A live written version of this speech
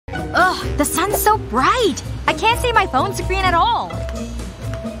The sun's so bright. I can't see my phone screen at all.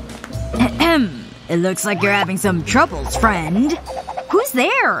 Ahem. It looks like you're having some troubles, friend. Who's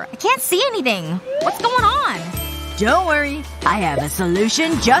there? I can't see anything. What's going on? Don't worry. I have a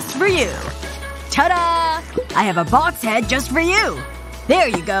solution just for you. Ta-da! I have a box head just for you. There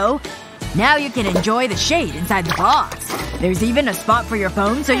you go. Now you can enjoy the shade inside the box. There's even a spot for your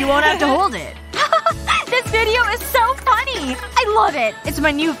phone so you won't have to hold it. This video is so funny! I love it! It's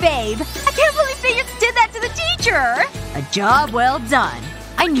my new fave. I can't believe they just did that to the teacher! A job well done.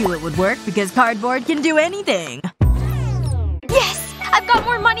 I knew it would work because cardboard can do anything. Yes! I've got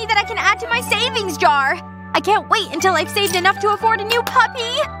more money that I can add to my savings jar! I can't wait until I've saved enough to afford a new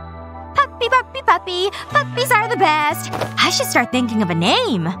puppy! Puppy, puppy, puppy. Puppies are the best. I should start thinking of a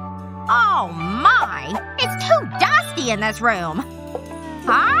name. Oh my! It's too dusty in this room.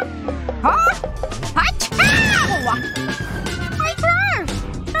 Huh? Huh? Achoo! My purse!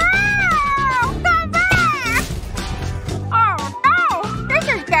 Oh! Come back! Oh no! This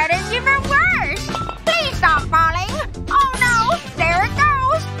is getting even worse! Please stop falling! Oh no! There it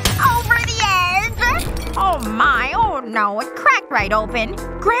goes! Over the edge! Oh my, oh no, it cracked right open.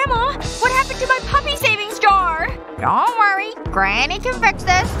 Grandma! What happened to my puppy savings jar? Don't worry. Granny can fix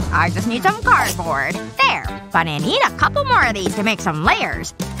this. I just need some cardboard. There. But I need a couple more of these to make some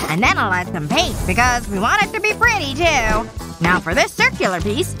layers. And then I'll add some paint because we want it to be pretty too. Now for this circular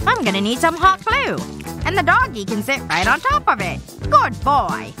piece, I'm gonna need some hot glue. And the doggy can sit right on top of it. Good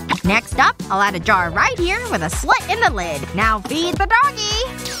boy. Next up, I'll add a jar right here with a slit in the lid. Now feed the doggy.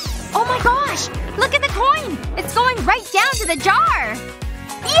 Oh my gosh! Look at the coin! It's going right down to the jar!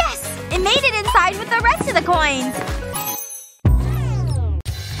 Yes! It made it inside with the rest of the coins!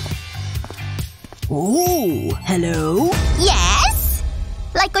 Oh, hello? Yes?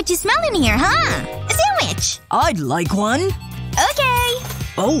 Like what you smell in here, huh? A sandwich! I'd like one. Okay.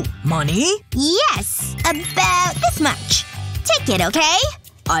 Oh, money? Yes. About this much. Take it, okay?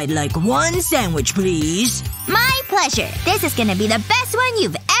 I'd like one sandwich, please. My pleasure. This is gonna be the best one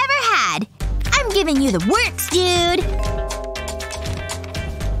you've ever had. I'm giving you the works, dude.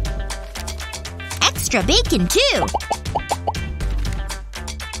 Extra bacon, too.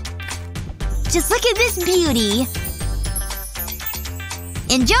 Just look at this beauty.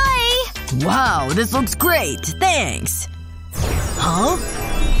 Enjoy! Wow, this looks great. Thanks. Huh?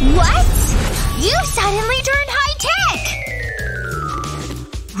 What? You suddenly turned high-tech!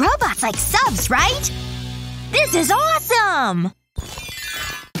 Robots like subs, right? This is awesome!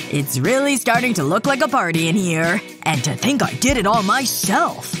 It's really starting to look like a party in here. And to think I did it all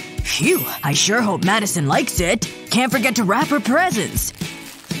myself. Phew, I sure hope Madison likes it. Can't forget to wrap her presents.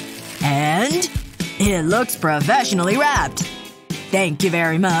 And… it looks professionally wrapped. Thank you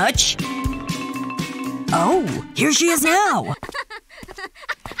very much. Oh, here she is now.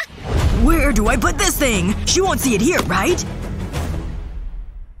 Where do I put this thing? She won't see it here, right?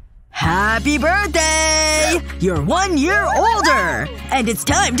 Happy birthday! You're 1 year older! And it's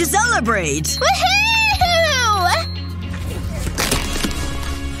time to celebrate! Woohoo!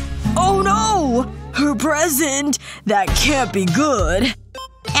 Oh no! Her present! That can't be good.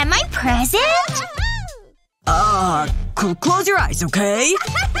 And my present? Close your eyes, okay?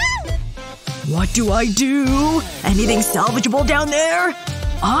 What do I do? Anything salvageable down there?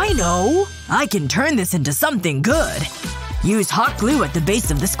 I know! I can turn this into something good. Use hot glue at the base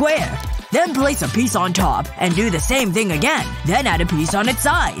of the square. Then place a piece on top, and do the same thing again. Then add a piece on its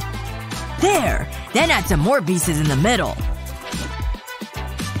side. There! Then add some more pieces in the middle.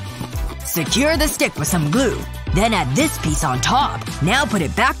 Secure the stick with some glue. Then add this piece on top. Now put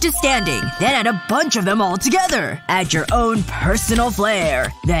it back to standing. Then add a bunch of them all together. Add your own personal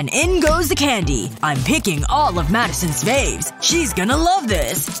flair. Then in goes the candy. I'm picking all of Madison's faves. She's gonna love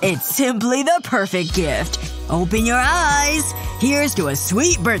this. It's simply the perfect gift. Open your eyes. Here's to a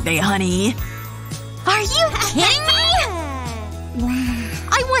sweet birthday, honey. Are you kidding me?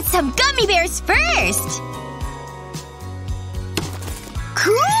 I want some gummy bears first!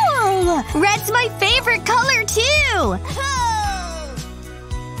 Cool! Red's my favorite color, too!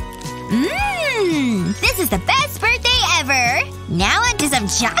 This is the best birthday ever! Now onto some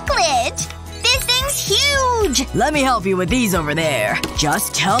chocolate! This thing's huge! Let me help you with these over there.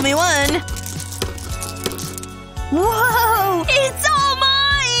 Just tell me when. Whoa! It's all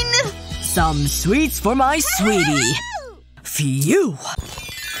mine! Some sweets for my sweetie. Phew.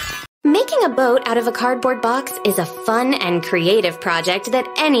 Making a boat out of a cardboard box is a fun and creative project that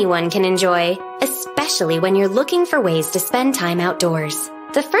anyone can enjoy, especially when you're looking for ways to spend time outdoors.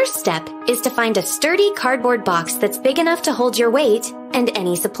 The first step is to find a sturdy cardboard box that's big enough to hold your weight and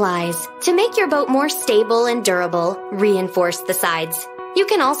any supplies. To make your boat more stable and durable, reinforce the sides. You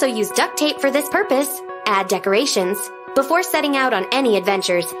can also use duct tape for this purpose. Add decorations. Before setting out on any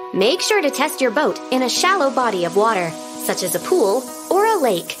adventures, make sure to test your boat in a shallow body of water, such as a pool or a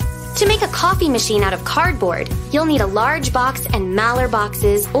lake. To make a coffee machine out of cardboard, you'll need a large box and Maller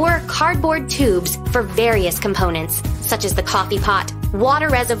boxes or cardboard tubes for various components, such as the coffee pot, water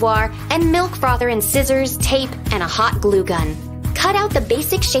reservoir, and milk frother and scissors, tape, and a hot glue gun. Cut out the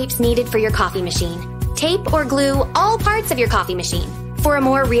basic shapes needed for your coffee machine. Tape or glue all parts of your coffee machine. For a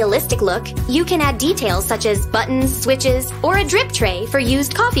more realistic look, you can add details such as buttons, switches, or a drip tray for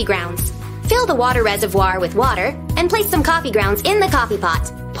used coffee grounds. Fill the water reservoir with water and place some coffee grounds in the coffee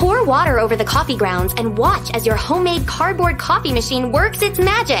pot. Pour water over the coffee grounds and watch as your homemade cardboard coffee machine works its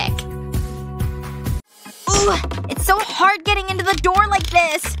magic. Ooh, it's so hard getting into the door like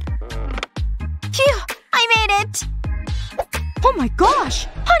this. Phew, I made it. Oh my gosh!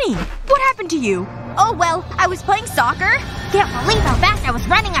 Honey, what happened to you? Oh well, I was playing soccer. Can't believe how fast I was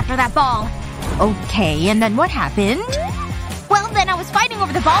running after that ball. Okay, and then what happened? Well, then I was fighting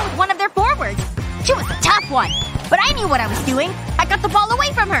over the ball with one of their forwards. She was a tough one. But I knew what I was doing. I got the ball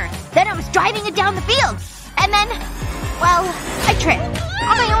away from her. Then I was driving it down the field. And then… well, I tripped.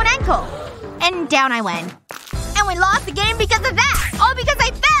 On my own ankle. And down I went. And we lost the game because of that! All because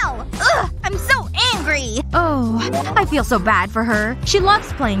I fell! Ugh! I'm so angry! Oh, I feel so bad for her. She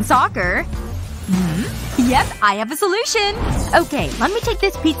loves playing soccer. Yep, I have a solution. Okay, let me take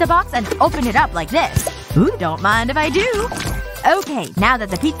this pizza box and open it up like this. Ooh, don't mind if I do. Okay, now that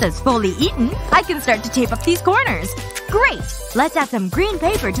the pizza's fully eaten, I can start to tape up these corners. Great! Let's add some green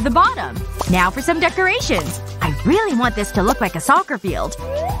paper to the bottom. Now for some decorations. I really want this to look like a soccer field.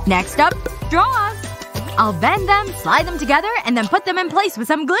 Next up, straws. I'll bend them, slide them together, and then put them in place with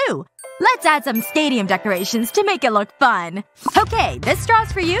some glue. Let's add some stadium decorations to make it look fun. Okay, this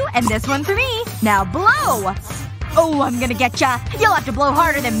straw's for you, and this one for me. Now blow! Oh, I'm gonna getcha. You'll have to blow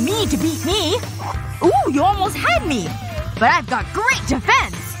harder than me to beat me. Ooh, you almost had me. But I've got great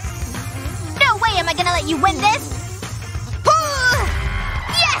defense. No way am I gonna let you win this.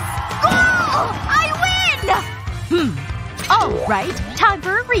 Yes! Goal! I win! Alright, time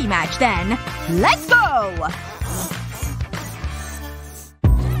for a rematch then. Let's go!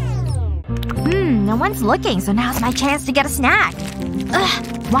 No one's looking, so now's my chance to get a snack.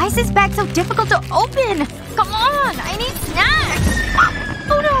 Ugh, why is this bag so difficult to open? Come on, I need snacks!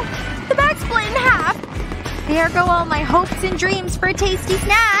 Oh no! The bag's split in half! There go all my hopes and dreams for a tasty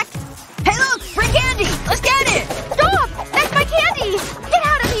snack. Hey look! Free candy! Let's get it! Stop! That's my candy! Get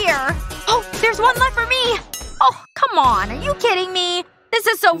out of here! Oh, there's one left for me! Oh, come on. Are you kidding me? This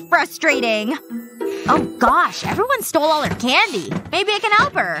is so frustrating. Oh gosh, everyone stole all her candy. Maybe I can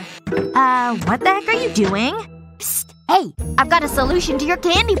help her. What the heck are you doing? Psst. Hey, I've got a solution to your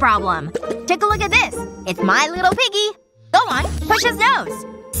candy problem. Take a look at this. It's my little piggy. Go on, push his nose.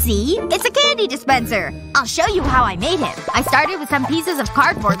 See? It's a candy dispenser. I'll show you how I made him. I started with some pieces of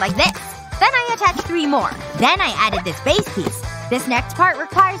cardboard like this. Then I attached 3 more. Then I added this base piece. This next part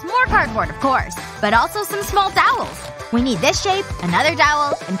requires more cardboard, of course. But also some small dowels. We need this shape, another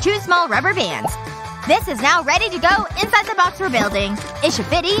dowel, and 2 small rubber bands. This is now ready to go inside the box we're building. It should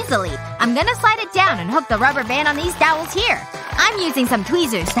fit easily. I'm gonna slide it down and hook the rubber band on these dowels here. I'm using some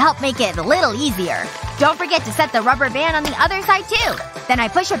tweezers to help make it a little easier. Don't forget to set the rubber band on the other side too. Then I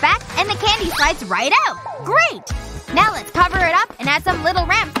push it back and the candy slides right out. Great! Now let's cover it up and add some little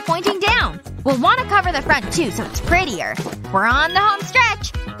ramps pointing down. We'll want to cover the front too so it's prettier. We're on the home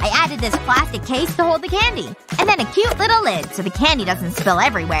stretch. I added this plastic case to hold the candy. And then a cute little lid so the candy doesn't spill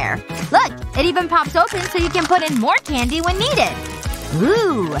everywhere. Look! It even pops open so you can put in more candy when needed.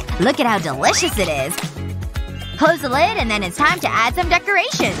 Ooh! Look at how delicious it is. Close the lid and then it's time to add some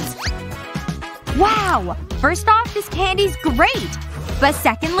decorations. Wow! First off, this candy's great. But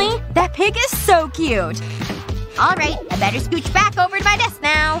secondly, that pig is so cute. Alright, I better scooch back over to my desk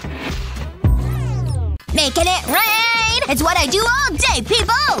now. Making it rain! It's what I do all day,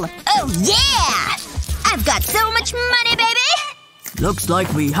 people! Oh yeah! I've got so much money, baby! Looks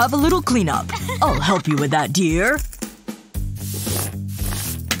like we have a little cleanup. I'll help you with that, dear.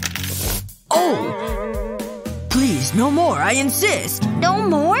 Oh! Please, no more, I insist. No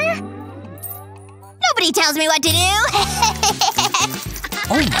more? Nobody tells me what to do!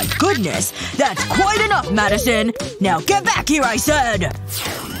 Oh my goodness! That's quite enough, Madison! Now get back here, I said!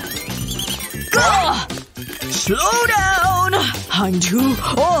 Ugh! Slow down! I'm too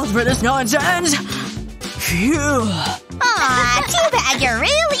old for this nonsense! Phew. Aw, too bad you're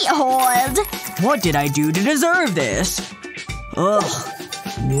really old. What did I do to deserve this? Ugh.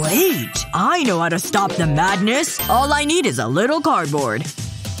 Wait. I know how to stop the madness. All I need is a little cardboard.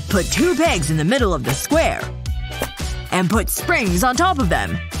 Put 2 pegs in the middle of the square. and put springs on top of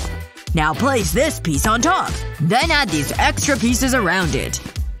them. Now place this piece on top. Then add these extra pieces around it.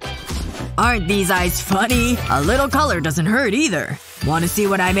 Aren't these eyes funny? A little color doesn't hurt either. Want to see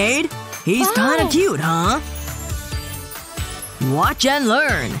what I made? He's kinda cute, huh? Watch and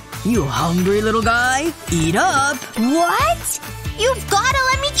learn. You hungry little guy? Eat up. What? You've gotta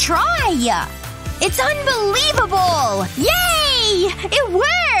let me try! It's unbelievable! Yay! It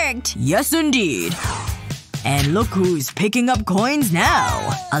worked! Yes, indeed. And look who's picking up coins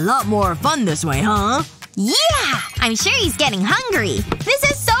now. A lot more fun this way, huh? Yeah! I'm sure he's getting hungry. This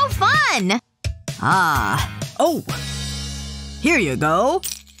is so fun! Oh. Here you go.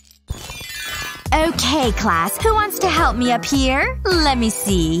 Okay, class. Who wants to help me up here? Let me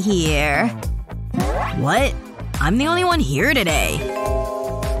see here. What? I'm the only one here today.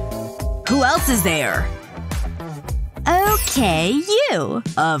 Who else is there? Okay, you.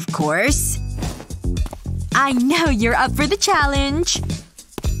 Of course. I know you're up for the challenge.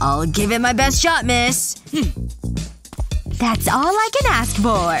 I'll give it my best shot, miss. That's all I can ask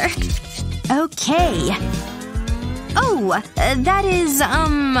for. Okay. Oh, that is,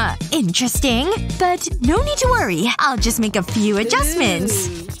 interesting. But no need to worry. I'll just make a few adjustments.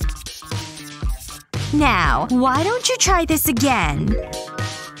 Now, why don't you try this again?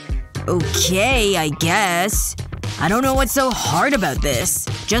 Okay, I guess. I don't know what's so hard about this.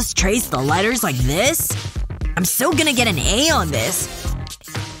 Just trace the letters like this? I'm so gonna get an A on this.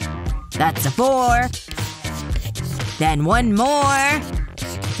 That's a 4. Then one more.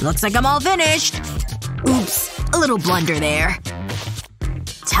 Looks like I'm all finished. Oops. A little blunder there.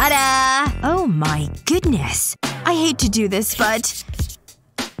 Ta-da! Oh my goodness. I hate to do this, but…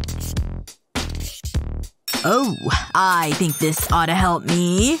 Oh, I think this ought to help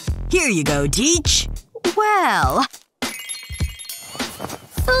me. Here you go, Teach. Well…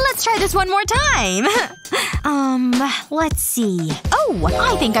 let's try this one more time. Let's see. Oh,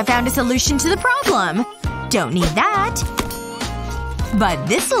 I think I found a solution to the problem. Don't need that. But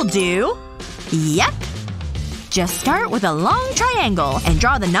this'll do. Yep. Just start with a long triangle and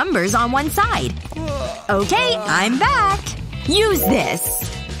draw the numbers on one side. Okay, I'm back. Use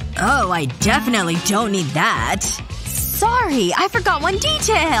this. Oh, I definitely don't need that. Sorry, I forgot one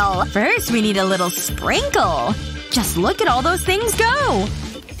detail. First, we need a little sprinkle. Just look at all those things go.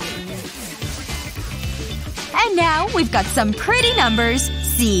 And now, we've got some pretty numbers.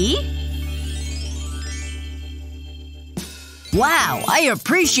 See? Wow, I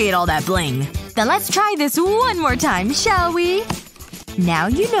appreciate all that bling. Then let's try this one more time, shall we? Now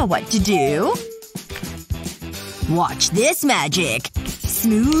you know what to do. Watch this magic.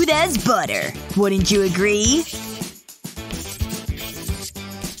 Smooth as butter. Wouldn't you agree?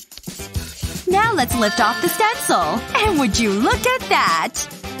 Now let's lift off the stencil. And would you look at that?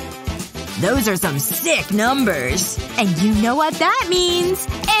 Those are some sick numbers. And you know what that means.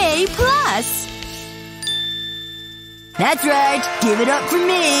 A+. That's right. Give it up for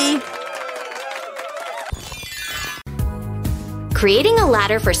me. Creating a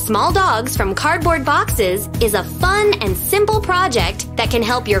ladder for small dogs from cardboard boxes is a fun and simple project that can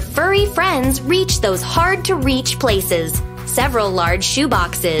help your furry friends reach those hard-to-reach places. Several large shoe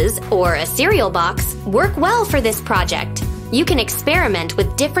boxes, or a cereal box, work well for this project. You can experiment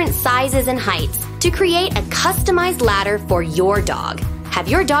with different sizes and heights to create a customized ladder for your dog. Have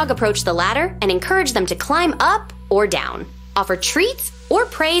your dog approach the ladder and encourage them to climb up or down. Offer treats or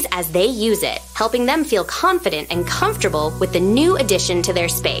praise as they use it, helping them feel confident and comfortable with the new addition to their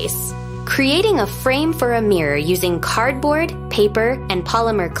space. Creating a frame for a mirror using cardboard, paper, and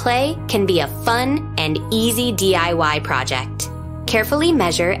polymer clay can be a fun and easy DIY project. Carefully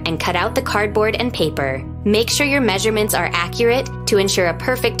measure and cut out the cardboard and paper. Make sure your measurements are accurate to ensure a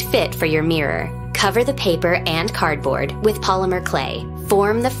perfect fit for your mirror. Cover the paper and cardboard with polymer clay.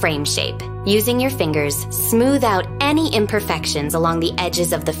 Form the frame shape. Using your fingers, smooth out any imperfections along the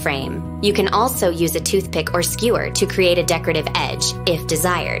edges of the frame. You can also use a toothpick or skewer to create a decorative edge, if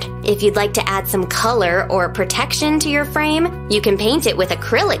desired. If you'd like to add some color or protection to your frame, you can paint it with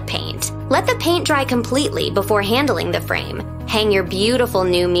acrylic paint. Let the paint dry completely before handling the frame. Hang your beautiful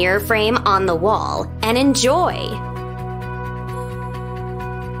new mirror frame on the wall and enjoy!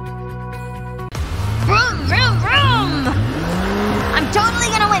 Vroom, vroom, vroom! I'm totally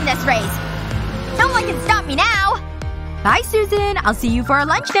gonna win this race. No one can stop me now! Bye, Susan. I'll see you for our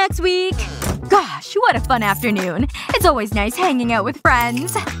lunch next week. Gosh, what a fun afternoon. It's always nice hanging out with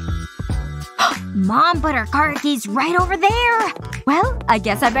friends. Mom put her car keys right over there. Well, I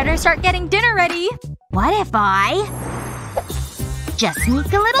guess I better start getting dinner ready. What if I… just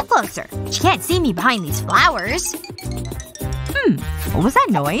sneak a little closer. She can't see me behind these flowers. What was that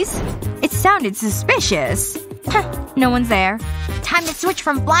noise? It sounded suspicious. Huh. No one's there. Time to switch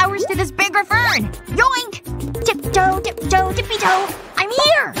from flowers to this bigger fern! Yoink! Tiptoe, tiptoe, tippy-toe! I'm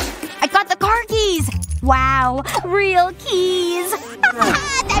here! I got the car keys! Wow. Real keys!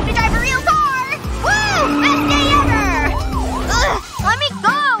 Time to drive a real car! Woo! Best day ever! Ugh! Let me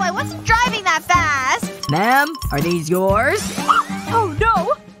go! I wasn't driving that fast! Ma'am, are these yours? Oh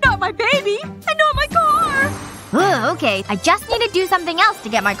no! Not my baby! And not my car! Ugh, okay. I just need to do something else to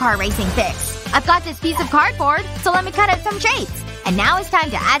get my car racing fixed. I've got this piece of cardboard, so let me cut out some shapes. And now it's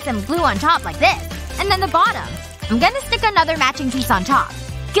time to add some glue on top like this. And then the bottom. I'm gonna stick another matching piece on top.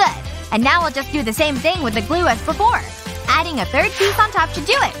 Good. And now I'll just do the same thing with the glue as before. Adding a third piece on top should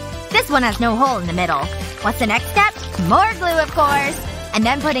do it. This one has no hole in the middle. What's the next step? More glue, of course. And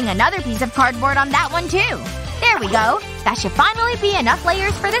then putting another piece of cardboard on that one too. There we go. That should finally be enough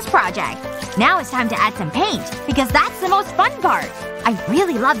layers for this project. Now it's time to add some paint, because that's the most fun part. I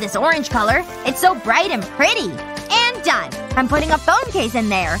really love this orange color. It's so bright and pretty. And done. I'm putting a phone case in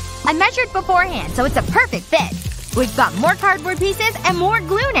there. I measured beforehand, so it's a perfect fit. We've got more cardboard pieces and more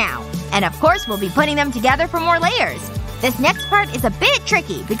glue now. And of course we'll be putting them together for more layers. This next part is a bit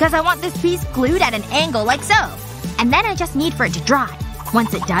tricky because I want this piece glued at an angle like so. And then I just need for it to dry.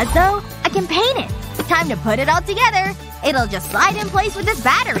 Once it does though, I can paint it. Time to put it all together. It'll just slide in place with this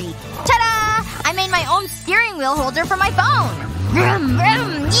battery. Ta-da! I made my own steering wheel holder for my phone. Vroom,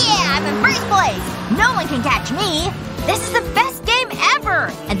 vroom! Yeah, I'm in first place! No one can catch me! This is the best game ever!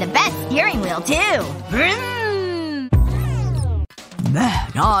 And the best steering wheel, too! Vroom!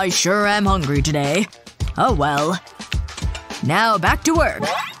 Man, I sure am hungry today. Oh well. Now back to work.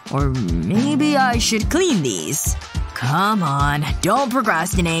 Or maybe I should clean these. Come on, don't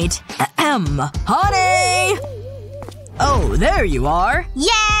procrastinate. Ahem. Honey! Oh, there you are.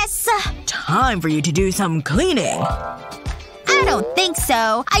 Yes! Time for you to do some cleaning. I don't think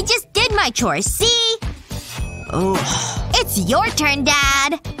so. I just did my chores, see? Oh. It's your turn,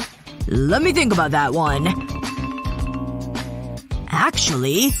 Dad. Let me think about that one.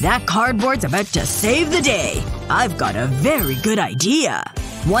 Actually, that cardboard's about to save the day. I've got a very good idea.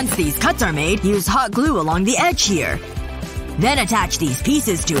 Once these cuts are made, use hot glue along the edge here. Then attach these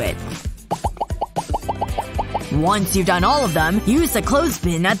pieces to it. Once you've done all of them, use the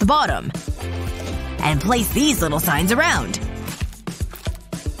clothespin at the bottom. And place these little signs around.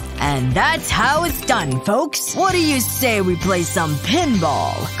 And that's how it's done, folks. What do you say we play some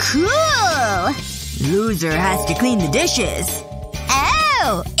pinball? Cool! Loser has to clean the dishes.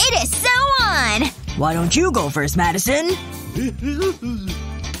 Oh! It is so on! Why don't you go first, Madison?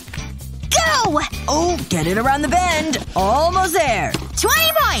 Go! Oh, get it around the bend. Almost there.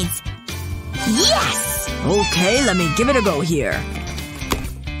 20 points! Yes! Okay, let me give it a go here.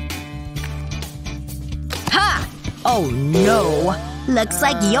 Ha! Oh no. Looks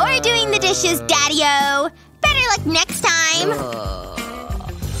like you're doing the dishes, Daddy-o. Better luck next time.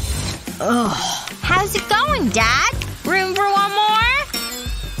 Ugh. How's it going, Dad? Room for one more?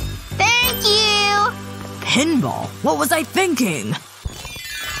 Thank you! Pinball? What was I thinking?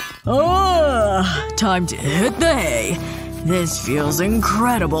 Oh, time to hit the hay. This feels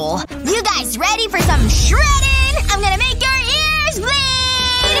incredible. You guys ready for some shredding? I'm gonna make your ears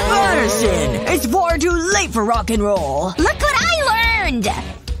bleed! Madison! It's far too late for rock and roll. Look what I learned!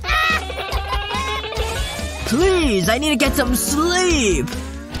 Please, I need to get some sleep.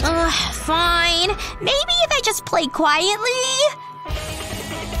 Fine. Maybe if I just play quietly?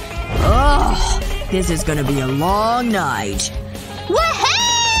 Ugh. This is gonna be a long night.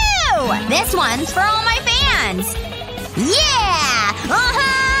 Woohoo! This one's for all my fans! Yeah!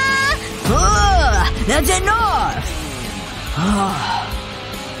 Uh-huh! That's enough!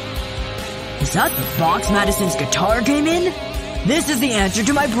 Is that the box Madison's guitar came in? This is the answer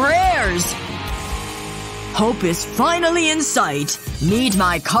to my prayers! Hope is finally in sight. Meet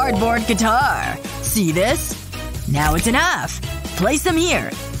my cardboard guitar. See this? Now it's in half. Place them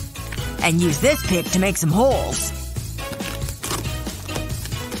here. And use this pick to make some holes.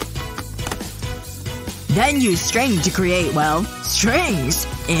 Then use string to create, well, strings.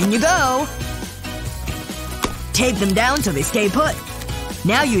 In you go. Tape them down so they stay put.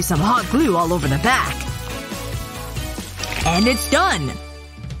 Now use some hot glue all over the back. And it's done!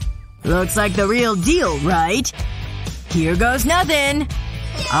 Looks like the real deal, right? Here goes nothing.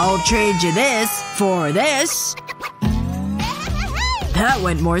 I'll trade you this for this. That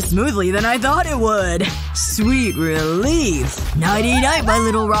went more smoothly than I thought it would. Sweet relief. Nighty-night, my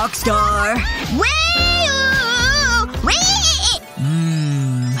little rock star. Wee-oo! Wee!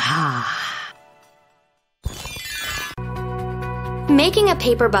 Making a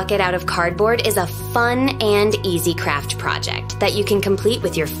paper bucket out of cardboard is a fun and easy craft project that you can complete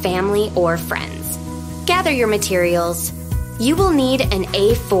with your family or friends. Gather your materials. You will need an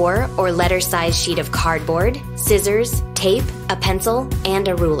A4 or letter-size sheet of cardboard, scissors, tape, a pencil, and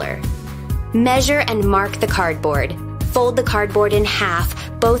a ruler. Measure and mark the cardboard. Fold the cardboard in half,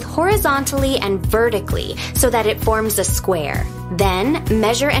 both horizontally and vertically, so that it forms a square. Then,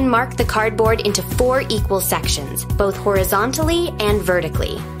 measure and mark the cardboard into 4 equal sections, both horizontally and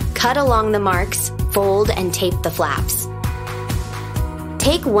vertically. Cut along the marks, fold and tape the flaps.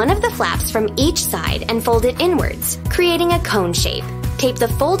 Take one of the flaps from each side and fold it inwards, creating a cone shape. Tape the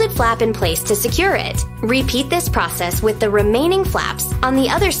folded flap in place to secure it. Repeat this process with the remaining flaps on the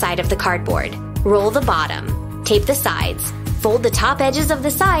other side of the cardboard. Roll the bottom. Tape the sides. Fold the top edges of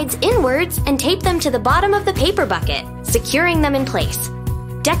the sides inwards and tape them to the bottom of the paper bucket, securing them in place.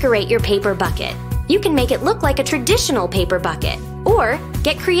 Decorate your paper bucket. You can make it look like a traditional paper bucket, or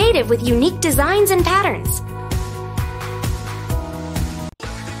get creative with unique designs and patterns.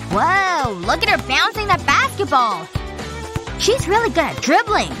 Whoa, look at her bouncing that basketball. She's really good at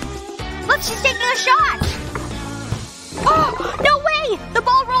dribbling. Look, she's taking a shot. Oh, no way! The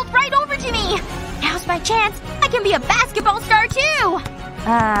ball rolled right over to me. Now's my chance. I can be a basketball star too.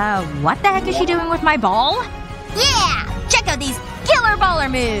 What the heck is she doing with my ball? Yeah! Check out these killer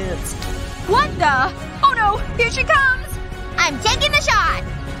baller moves. What the? Oh no, here she comes. I'm taking the shot.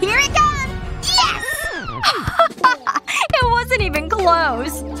 Here it comes. Yes! It wasn't even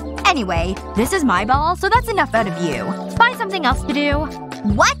close. Anyway, this is my ball, so that's enough out of you. Find something else to do.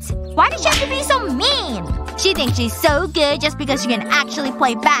 What? Why does she have to be so mean? She thinks she's so good just because she can actually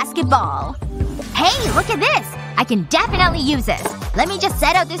play basketball. Hey, look at this! I can definitely use this. Let me just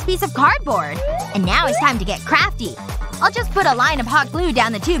set out this piece of cardboard. And now it's time to get crafty. I'll just put a line of hot glue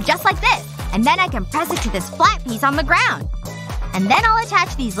down the tube just like this. And then I can press it to this flat piece on the ground. And then I'll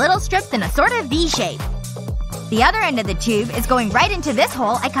attach these little strips in a sort of V shape. The other end of the tube is going right into this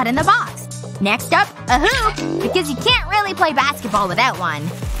hole I cut in the box. Next up, a hoop, because you can't really play basketball without one.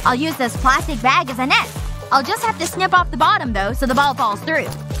 I'll use this plastic bag as a net. I'll just have to snip off the bottom though so the ball falls through.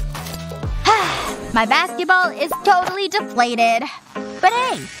 My basketball is totally deflated. But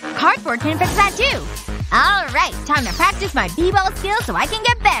hey, cardboard can fix that too. Alright, time to practice my b-ball skills so I can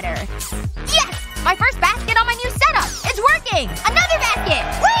get better. Yes! My first basket on my new setup! It's working! Another basket!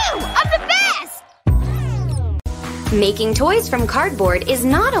 Woo! I'm the best! Making toys from cardboard is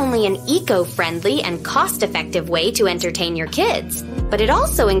not only an eco-friendly and cost-effective way to entertain your kids, but it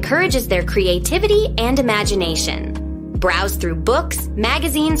also encourages their creativity and imagination. Browse through books,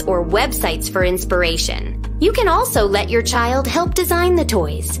 magazines, or websites for inspiration. You can also let your child help design the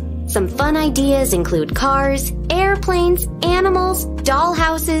toys. Some fun ideas include cars, airplanes, animals,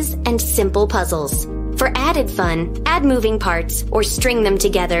 dollhouses, and simple puzzles. For added fun, add moving parts or string them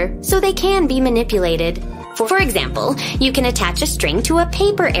together so they can be manipulated. For example, you can attach a string to a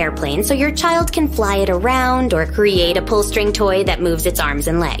paper airplane so your child can fly it around or create a pull-string toy that moves its arms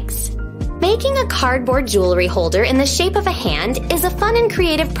and legs. Making a cardboard jewelry holder in the shape of a hand is a fun and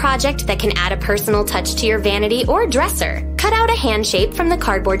creative project that can add a personal touch to your vanity or dresser. Cut out a hand shape from the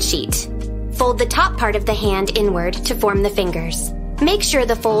cardboard sheet. Fold the top part of the hand inward to form the fingers. Make sure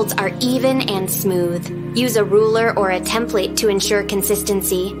the folds are even and smooth. Use a ruler or a template to ensure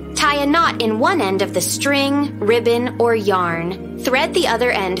consistency. Tie a knot in one end of the string, ribbon, or yarn. Thread the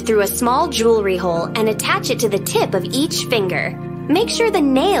other end through a small jewelry hole and attach it to the tip of each finger. Make sure the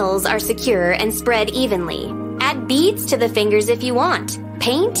nails are secure and spread evenly. Add beads to the fingers if you want.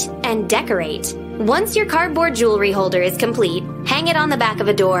 Paint and decorate. Once your cardboard jewelry holder is complete, hang it on the back of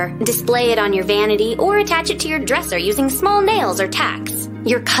a door, display it on your vanity, or attach it to your dresser using small nails or tacks.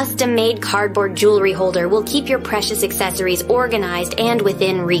 Your custom-made cardboard jewelry holder will keep your precious accessories organized and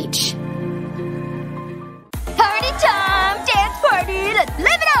within reach. Party time! Dance party! Let's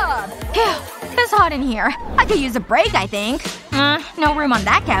live it up! Phew, it's hot in here. I could use a break, I think. No room on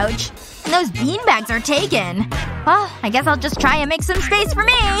that couch. And those beanbags are taken. Well, I guess I'll just try and make some space for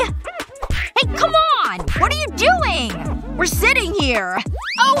me. Hey, come on! What are you doing? We're sitting here.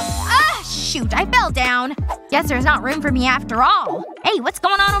 Oh, shoot, I fell down. Guess there's not room for me after all. Hey, what's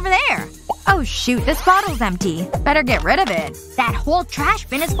going on over there? Oh shoot, this bottle's empty. Better get rid of it. That whole trash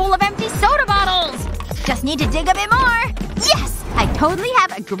bin is full of empty soda bottles. Just need to dig a bit more. Yes! I totally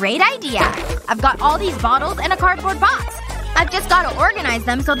have a great idea. I've got all these bottles in a cardboard box. I've just gotta organize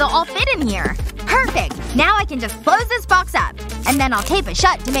them so they'll all fit in here. Perfect! Now I can just close this box up. And then I'll tape it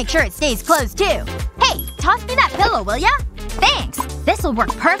shut to make sure it stays closed too. Hey, toss me that pillow, will ya? Thanks! This'll work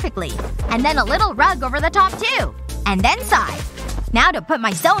perfectly. And then a little rug over the top too. And then side. Now to put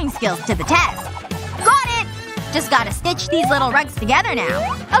my sewing skills to the test. Got it! Just gotta stitch these little rugs together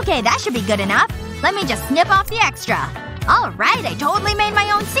now. Okay, that should be good enough. Let me just snip off the extra. Alright, I totally made my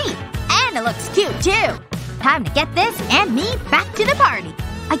own seat. Kinda looks cute, too. Time to get this and me back to the party.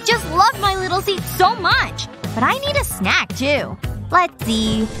 I just love my little seat so much. But I need a snack, too. Let's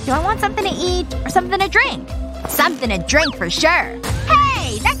see. Do I want something to eat or something to drink? Something to drink for sure.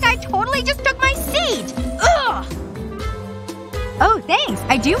 Hey! That guy totally just took my seat! Ugh! Oh, thanks.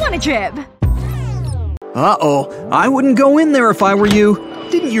 I do want a trip. Uh-oh. I wouldn't go in there if I were you.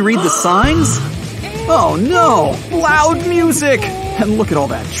 Didn't you read the signs? Oh no! Loud music! And look at all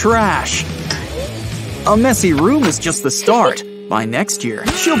that trash. A messy room is just the start. By next year,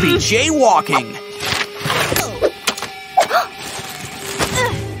 she'll be jaywalking.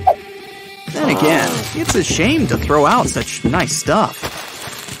 Then again, it's a shame to throw out such nice stuff.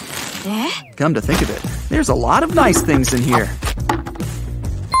 Come to think of it, there's a lot of nice things in here.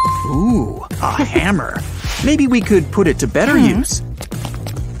 Ooh, a hammer. Maybe we could put it to better use.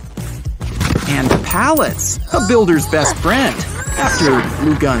 And pallets, a builder's best friend, after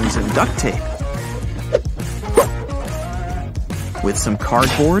glue guns and duct tape. With some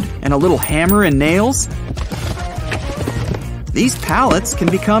cardboard and a little hammer and nails, these pallets can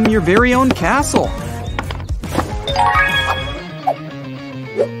become your very own castle.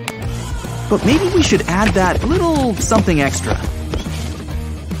 But maybe we should add that little something extra.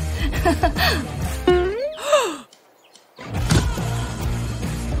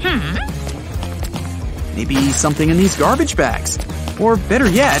 Maybe something in these garbage bags. Or better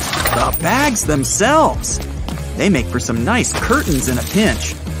yet, the bags themselves. They make for some nice curtains in a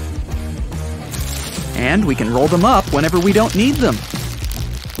pinch. And we can roll them up whenever we don't need them.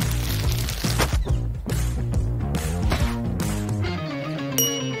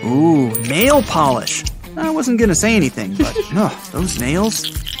 Ooh, nail polish. I wasn't gonna say anything, but those nails.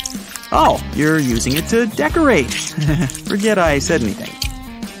 Oh, you're using it to decorate. Forget I said anything.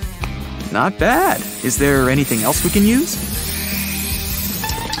 Not bad. Is there anything else we can use?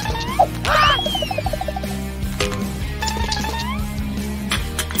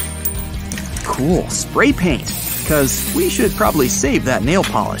 Cool, spray paint. Because we should probably save that nail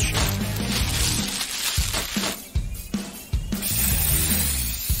polish.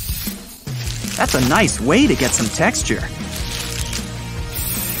 That's a nice way to get some texture.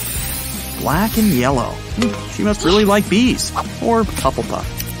 Black and yellow. She must really like bees. Or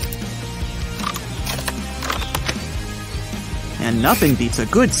Hufflepuff. And nothing beats a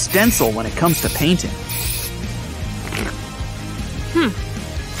good stencil when it comes to painting.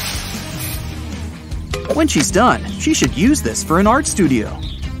 When she's done, she should use this for an art studio.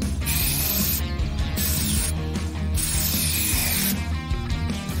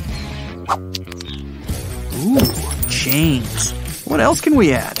 Ooh, chains. What else can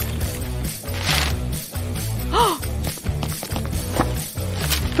we add?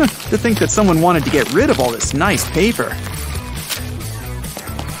 To think that someone wanted to get rid of all this nice paper.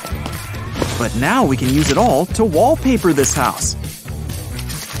 But now we can use it all to wallpaper this house.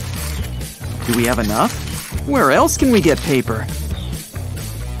 Do we have enough? Where else can we get paper?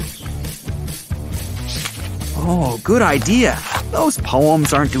 Oh, good idea. Those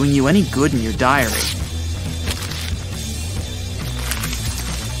poems aren't doing you any good in your diary.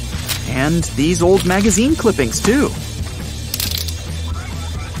 And these old magazine clippings, too.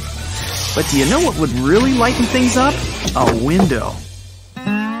 But do you know what would really lighten things up? A window.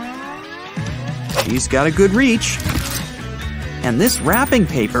 She's got a good reach. And this wrapping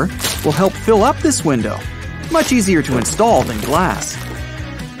paper will help fill up this window. Much easier to install than glass.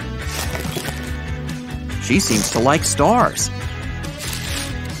 She seems to like stars.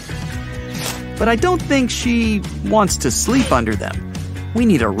 But I don't think she wants to sleep under them. We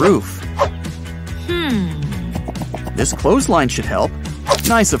need a roof. This clothesline should help.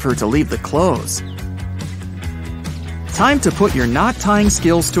 Nice of her to leave the clothes. Time to put your knot tying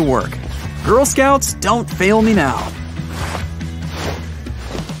skills to work. Girl Scouts, don't fail me now.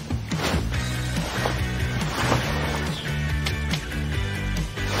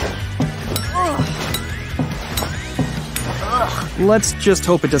 Let's just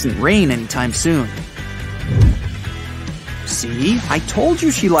hope it doesn't rain anytime soon. See? I told you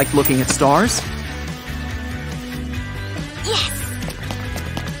she liked looking at stars. Yes!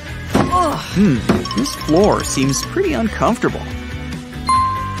 This floor seems pretty uncomfortable.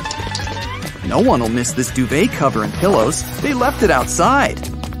 No one will miss this duvet cover and pillows. They left it outside.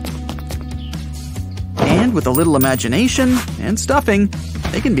 And with a little imagination and stuffing,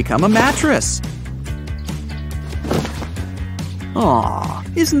 they can become a mattress. Aw,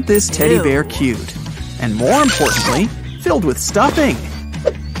 isn't this teddy bear cute? And more importantly, filled with stuffing.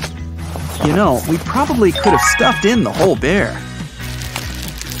 You know, we probably could have stuffed in the whole bear.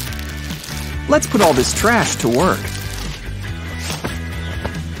 Let's put all this trash to work.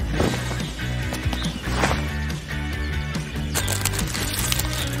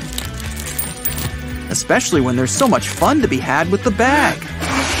 especially when there's so much fun to be had with the bag.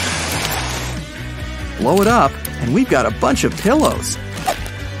 Blow it up, and we've got a bunch of pillows.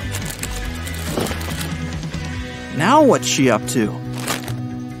 Now what's she up to?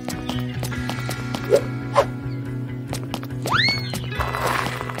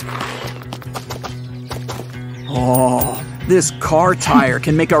 Oh, this car tire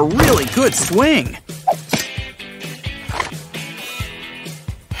can make a really good swing.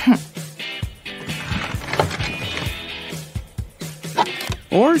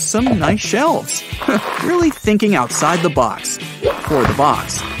 Or some nice shelves. Really thinking outside the box. For the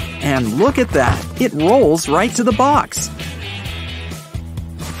box. And look at that. It rolls right to the box.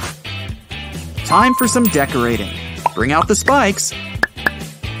 Time for some decorating. Bring out the spikes.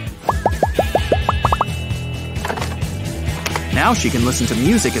 Now she can listen to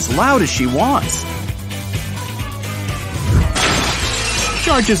music as loud as she wants.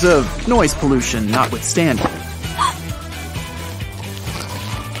 Charges of noise pollution notwithstanding.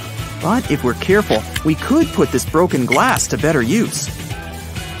 But if we're careful, we could put this broken glass to better use.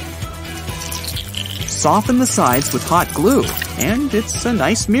 Soften the sides with hot glue, and it's a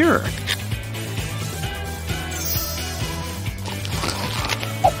nice mirror.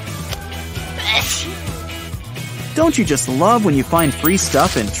 Don't you just love when you find free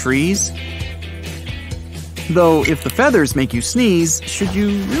stuff in trees? Though, if the feathers make you sneeze, should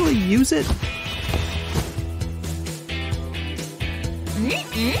you really use it?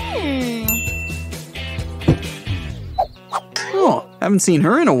 Oh, haven't seen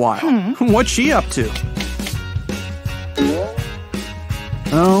her in a while. What's she up to?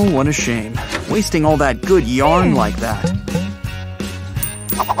 Oh, what a shame. Wasting all that good yarn like that.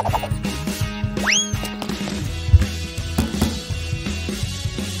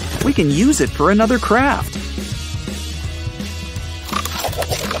 We can use it for another craft.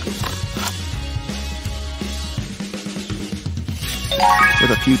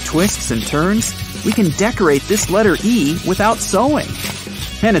 With a few twists and turns, we can decorate this letter E without sewing.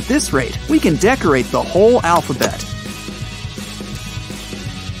 And at this rate, we can decorate the whole alphabet.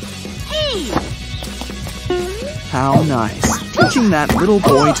 Hey! How nice. Teaching that little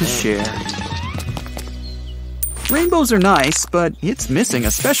boy to share. Rainbows are nice, but it's missing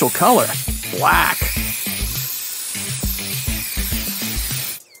a special color. Black.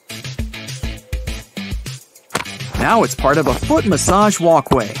 Now it's part of a foot massage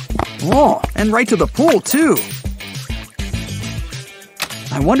walkway. Oh, and right to the pool, too.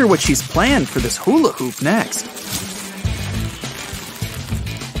 I wonder what she's planned for this hula hoop next.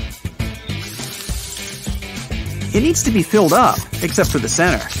 It needs to be filled up, except for the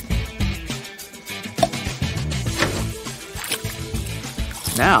center.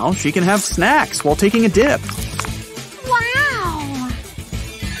 Now she can have snacks while taking a dip. Wow!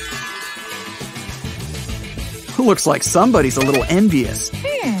 Looks like somebody's a little envious.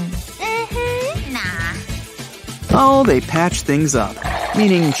 Nah. Oh, they patch things up,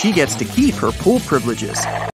 meaning she gets to keep her pool privileges.